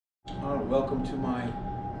welcome to my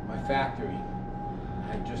factory.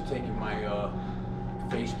 I had just taken my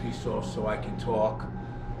face piece off so I can talk.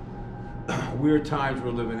 Weird times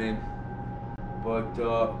we're living in,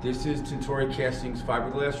 but this is Tintori Casting's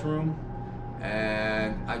fiberglass room,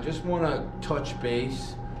 and I just want to touch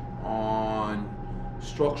base on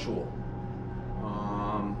structural.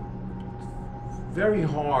 Very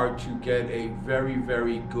hard to get a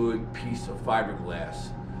very good piece of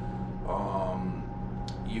fiberglass.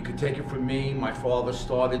 You could take it from me. My father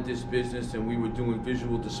started this business and we were doing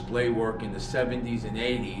visual display work in the 70s and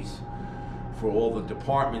 80s for all the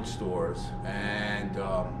department stores, and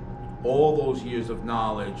all those years of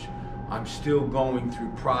knowledge I'm still going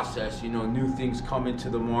through process. You know, new things come into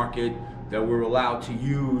the market that we're allowed to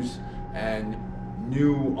use, and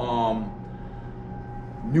new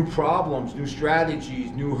problems, new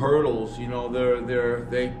strategies, new hurdles. You know,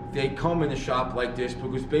 they come in a shop like this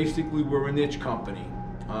because basically we're a niche company.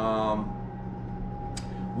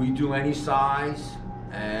 We do any size,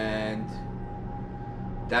 and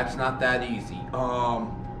that's not that easy.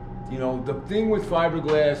 You know, the thing with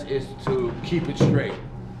fiberglass is to keep it straight.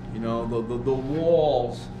 You know, the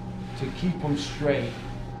walls, to keep them straight,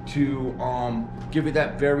 to give it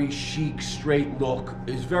that very chic, straight look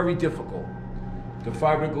is very difficult. The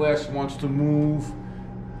fiberglass wants to move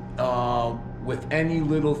with any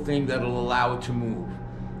little thing that'll allow it to move,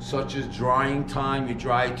 such as drying time. You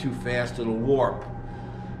dry it too fast, it'll warp.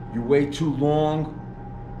 You wait too long,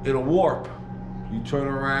 it'll warp. You turn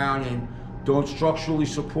around and don't structurally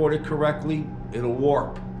support it correctly, it'll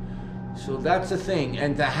warp. So that's the thing.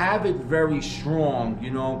 And to have it very strong,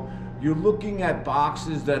 you know, you're looking at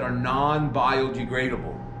boxes that are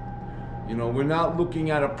non-biodegradable. You know, we're not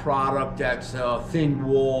looking at a product that's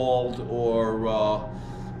thin-walled or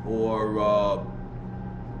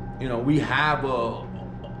you know, we have a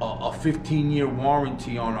 15-year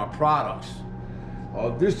warranty on our products.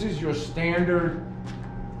 This is your standard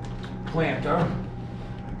planter.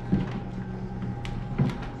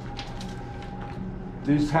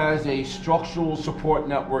 This has a structural support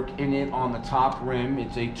network in it on the top rim.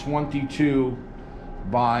 It's a 22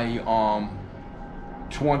 by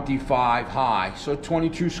 25 high. So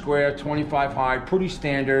 22 square, 25 high, pretty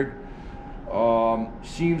standard.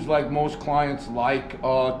 Seems like most clients like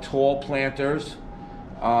tall planters.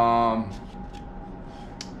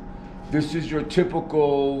 This is your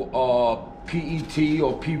typical PET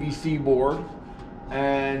or PVC board,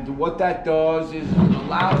 and what that does is it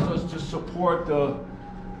allows us to support the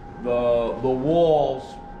walls,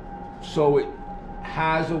 so it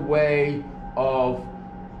has a way of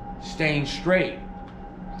staying straight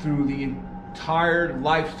through the entire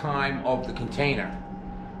lifetime of the container.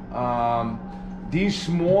 These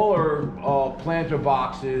smaller planter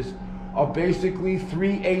boxes are basically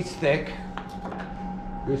 3/8 thick.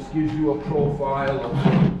 This gives you a profile of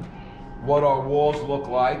what our walls look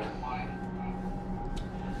like.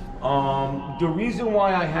 The reason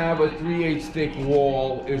why I have a 3/8 thick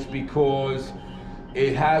wall is because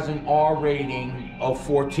it has an R rating of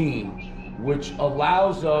 14, which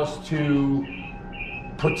allows us to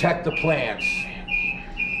protect the plants.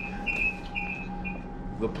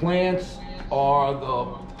 The plants are the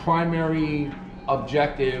primary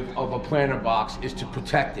objective of a planter box, is to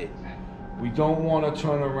protect it. We don't want to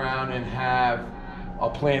turn around and have a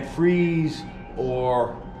plant freeze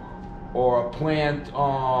or a plant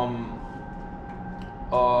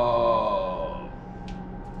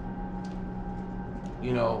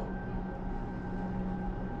you know,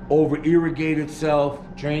 over irrigate itself.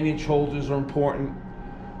 Drainage holders are important.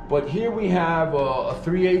 But here we have a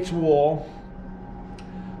 3/8 wall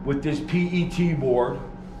with this PET board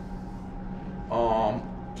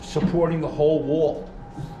supporting the whole wall.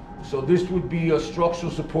 So this would be a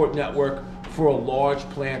structural support network for a large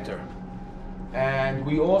planter. And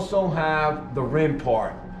we also have the rim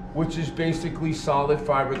part, which is basically solid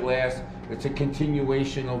fiberglass. It's a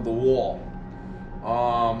continuation of the wall.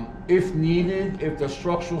 If needed, if the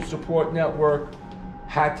structural support network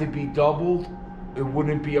had to be doubled, it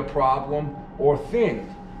wouldn't be a problem, or thinned.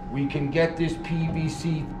 We can get this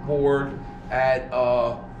PVC board at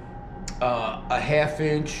a 1/2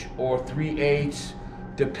 inch or 3/8,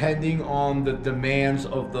 depending on the demands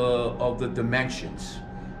of the dimensions.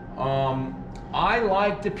 I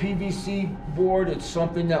like the PVC board. It's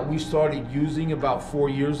something that we started using about 4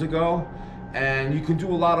 years ago, and you can do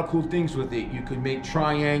a lot of cool things with it. You can make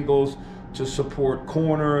triangles to support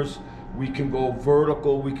corners. We can go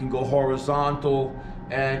vertical, we can go horizontal,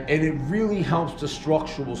 and it really helps the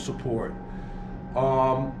structural support.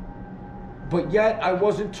 But yet I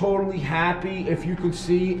wasn't totally happy. If you could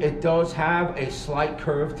see, it does have a slight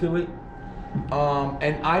curve to it.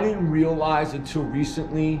 And I didn't realize until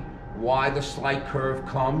recently why the slight curve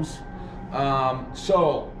comes.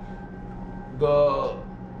 So the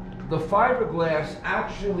fiberglass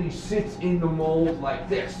actually sits in the mold like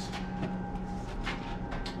this.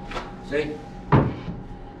 See?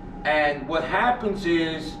 And what happens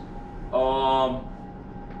is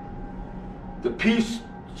the piece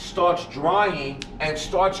starts drying and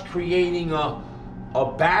starts creating a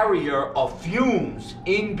barrier of fumes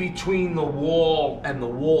in between the wall and the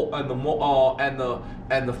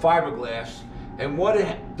fiberglass. And what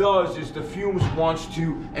it does is the fumes wants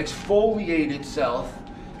to exfoliate itself,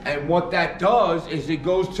 and what that does is it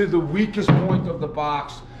goes to the weakest point of the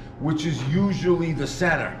box, which is usually the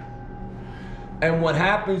center. And what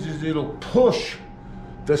happens is it'll push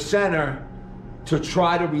the center to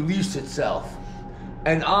try to release itself.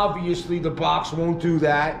 And obviously the box won't do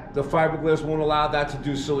that. The fiberglass won't allow that to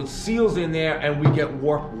do so. It seals in there and we get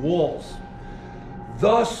warped walls.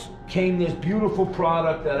 Thus came this beautiful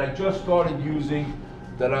product that I just started using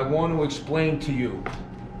that I want to explain to you.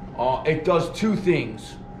 It does two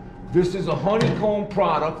things. This is a honeycomb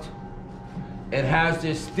product. It has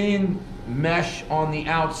this thin mesh on the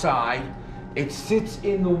outside. It sits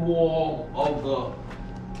in the wall of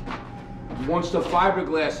once the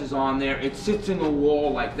fiberglass is on there, it sits in the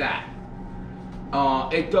wall like that.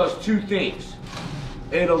 It does two things.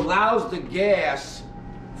 It allows the gas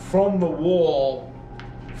from the wall,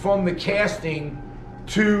 from the casting,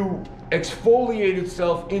 to exfoliate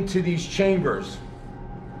itself into these chambers,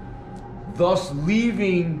 thus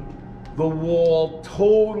leaving the wall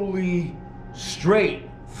totally straight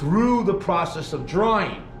through the process of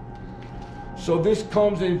drying. So this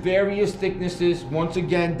comes in various thicknesses, once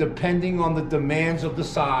again, depending on the demands of the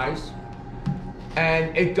size.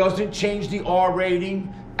 And it doesn't change the R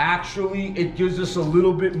rating. Actually, it gives us a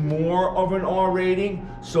little bit more of an R rating.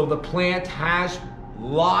 So the plant has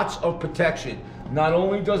lots of protection. Not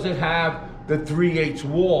only does it have the 3/8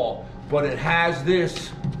 wall, but it has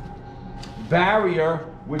this barrier,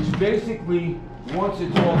 which basically, once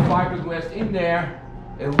it's all fiberglass in there,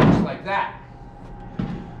 it looks like that.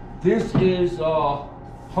 This is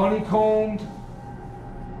honeycombed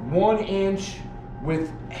 1 inch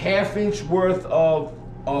with 1/2 inch worth of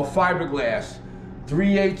fiberglass,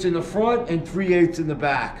 3/8 in the front and 3/8 in the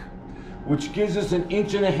back, which gives us an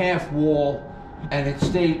 1.5 inch wall, and it's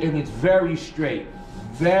very straight,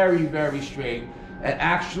 very, very straight. It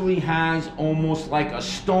actually has almost like a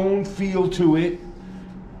stone feel to it,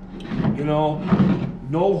 you know,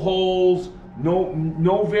 no holes,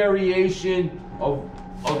 no variation of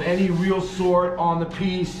any real sort on the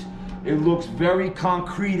piece. It looks very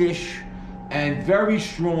concrete-ish and very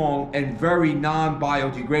strong and very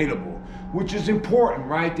non-biodegradable, which is important,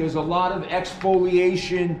 right? There's a lot of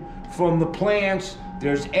exfoliation from the plants.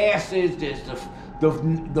 There's acids, there's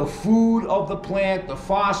the food of the plant, the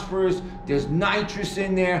phosphorus, there's nitrous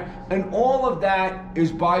in there, and all of that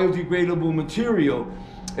is biodegradable material.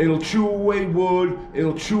 It'll chew away wood,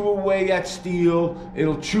 it'll chew away at steel,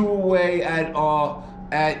 it'll chew away at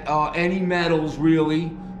any metals,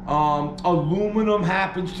 really. Aluminum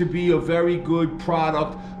happens to be a very good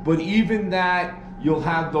product, but even that, you'll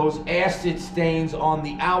have those acid stains on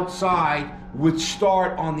the outside which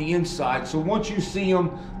start on the inside. So once you see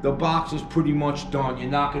them, the box is pretty much done.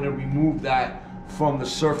 You're not going to remove that from the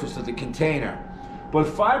surface of the container. But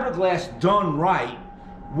fiberglass done right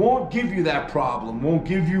won't give you that problem, won't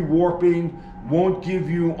give you warping, won't give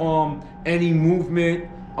you any movement.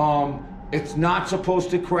 It's not supposed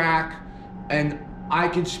to crack, and I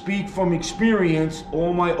can speak from experience.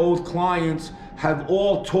 All my old clients have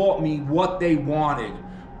all taught me what they wanted.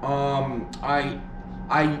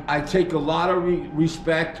 I take a lot of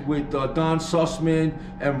respect with Don Sussman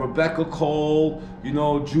and Rebecca Cole, you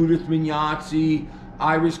know, Judith Mignazzi,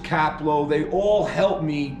 Iris Kaplow. They all helped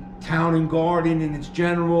me. Town and Garden in its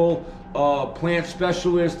general, plant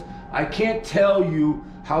specialist. I can't tell you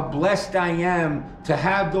how blessed I am to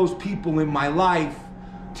have those people in my life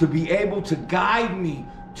to be able to guide me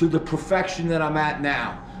to the perfection that I'm at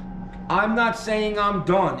now. I'm not saying I'm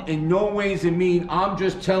done. In no ways I mean, I'm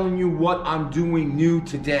just telling you what I'm doing new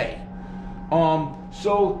today.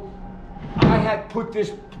 So I had put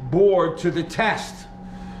this board to the test.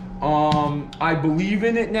 I believe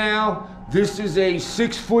in it now. This is a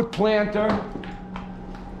 6-foot planter.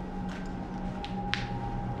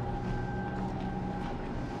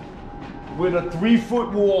 With a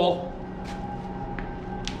 3-foot wall,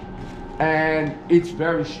 and it's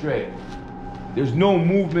very straight. There's no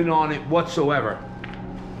movement on it whatsoever.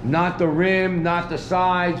 Not the rim, not the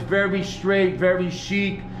sides, very straight, very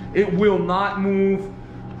chic. It will not move.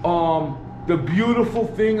 The beautiful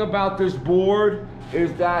thing about this board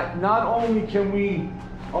is that not only can we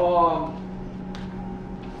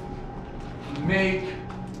make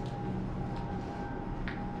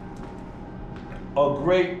a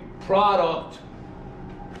great product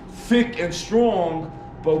thick and strong,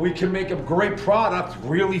 but we can make a great product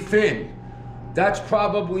really thin. That's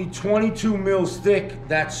probably 22 mils thick,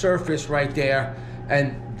 that surface right there.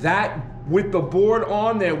 And that, with the board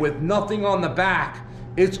on there with nothing on the back,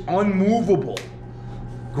 it's unmovable.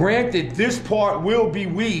 Granted, this part will be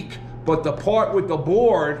weak, but the part with the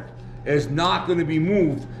board is not going to be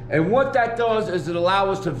moved. And what that does is it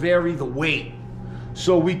allows us to vary the weight.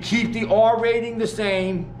 So we keep the R rating the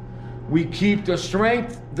same, we keep the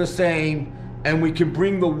strength the same, and we can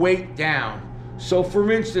bring the weight down. So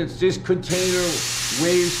for instance, this container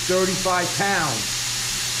weighs 35 pounds.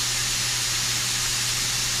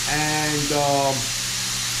 And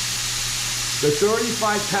the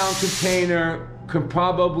 35-pound container can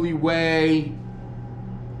probably weigh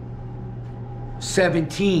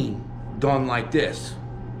 17 done like this.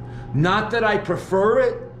 Not that I prefer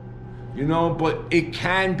it, you know, but it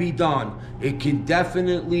can be done. It can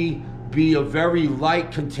definitely be a very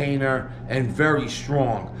light container and very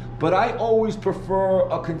strong. But I always prefer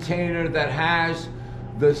a container that has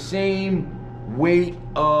the same weight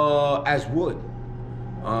as wood.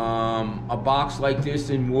 A box like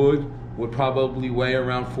this in wood would probably weigh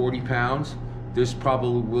around 40 pounds. This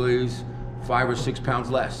probably weighs 5 or 6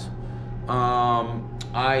 pounds less. I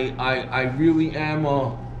really am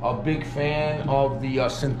a big fan of the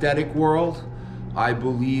synthetic world. I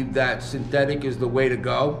believe that synthetic is the way to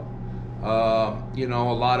go. You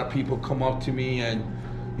know, a lot of people come up to me and,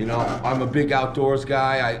 you know, I'm a big outdoors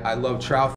guy. I love trout